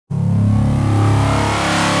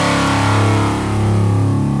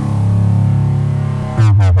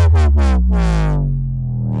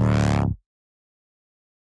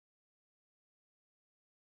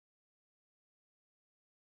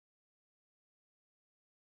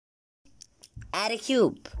Add a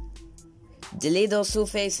cube. Delete those two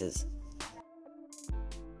faces.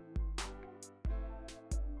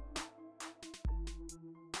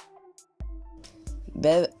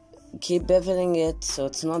 Keep beveling it so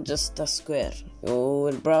it's not just a square. You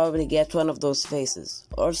will probably get one of those faces,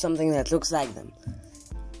 or something that looks like them.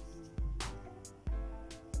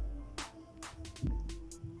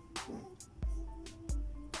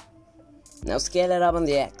 Now scale it up on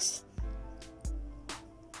the X.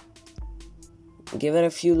 Give it a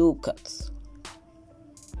few loop cuts.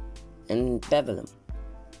 And bevel them.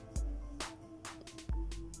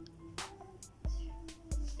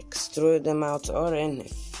 Extrude them out or in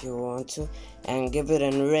if you want to, and give it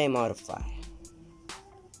an array modifier.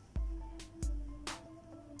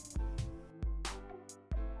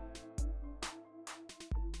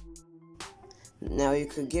 Now you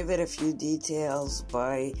could give it a few details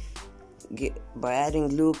by adding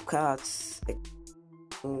loop cuts,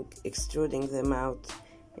 extruding them out,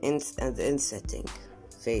 and insetting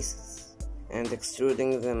faces and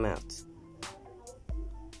extruding them out.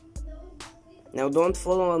 Now don't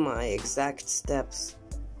follow my exact steps.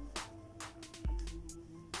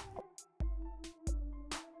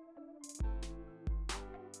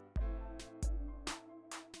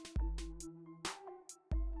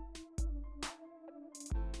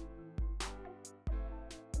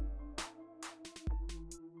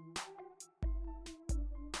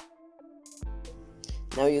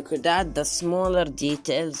 Now you could add the smaller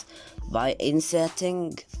details by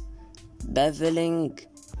insetting, beveling,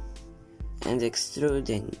 and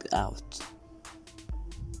extruding out.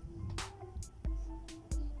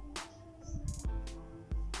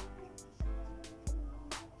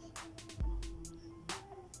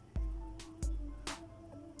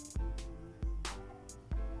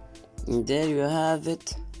 And there you have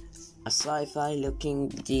it, a sci-fi looking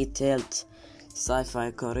detailed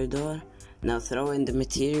sci-fi corridor. Now throw in the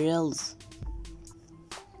materials.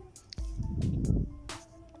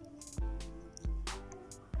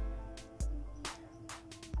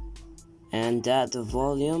 And add the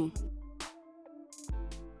volume.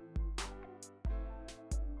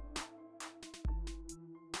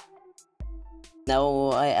 Now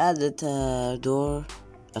I added a door,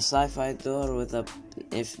 a sci-fi door with a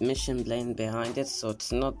emission plane behind it, so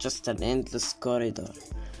it's not just an endless corridor.